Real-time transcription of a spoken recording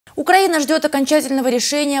Украина ждет окончательного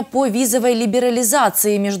решения по визовой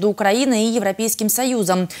либерализации между Украиной и Европейским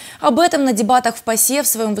Союзом. Об этом на дебатах в ПАСЕ в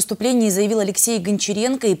своем выступлении заявил Алексей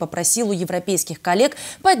Гончаренко и попросил у европейских коллег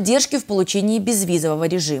поддержки в получении безвизового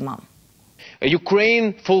режима.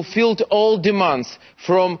 Ukraine fulfilled all demands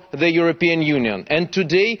from the European Union, and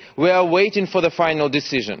today we are waiting for the final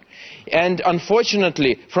decision. And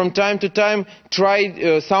unfortunately, from time to time,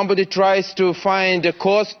 somebody tries to find a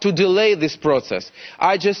cause to delay this process.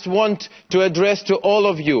 I just want to address to all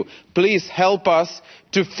of you, please help us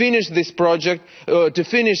to finish this project,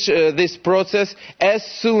 this process as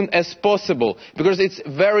soon as possible, because it's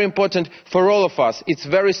very important for all of us. It's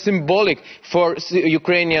very symbolic for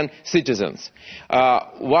Ukrainian citizens.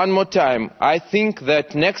 One more time, I think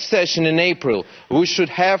that next session in April we should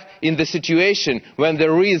have, in the situation when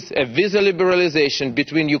there is a visa liberalization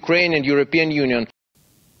between Ukraine and European Union.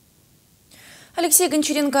 Алексей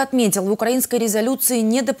Гончаренко отметил, в украинской резолюции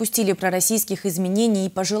не допустили пророссийских изменений и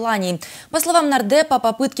пожеланий. По словам нардепа,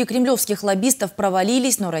 попытки кремлевских лоббистов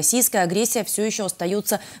провалились, но российская агрессия все еще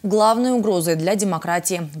остается главной угрозой для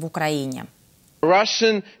демократии в Украине.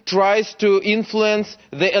 Russia tries to influence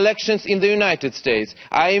the elections in the United States.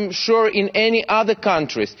 I am sure in any other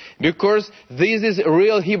countries, because this is a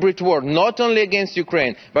real hybrid war, not only against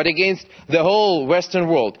Ukraine, but against the whole Western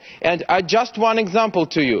world. And just one example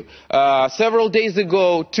to you. Several days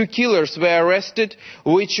ago, 2 killers were arrested,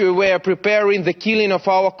 which were preparing the killing of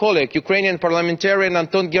our colleague, Ukrainian parliamentarian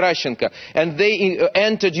Anton Gerashchenko. And they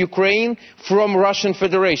entered Ukraine from Russian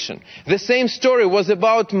Federation. The same story was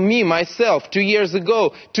about me, myself, 2 years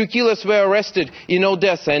ago. 2 killers were arrested in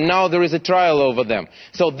Odessa, and now there is a trial over them.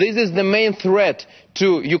 So this is the main threat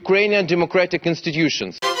to Ukrainian democratic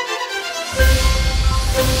institutions.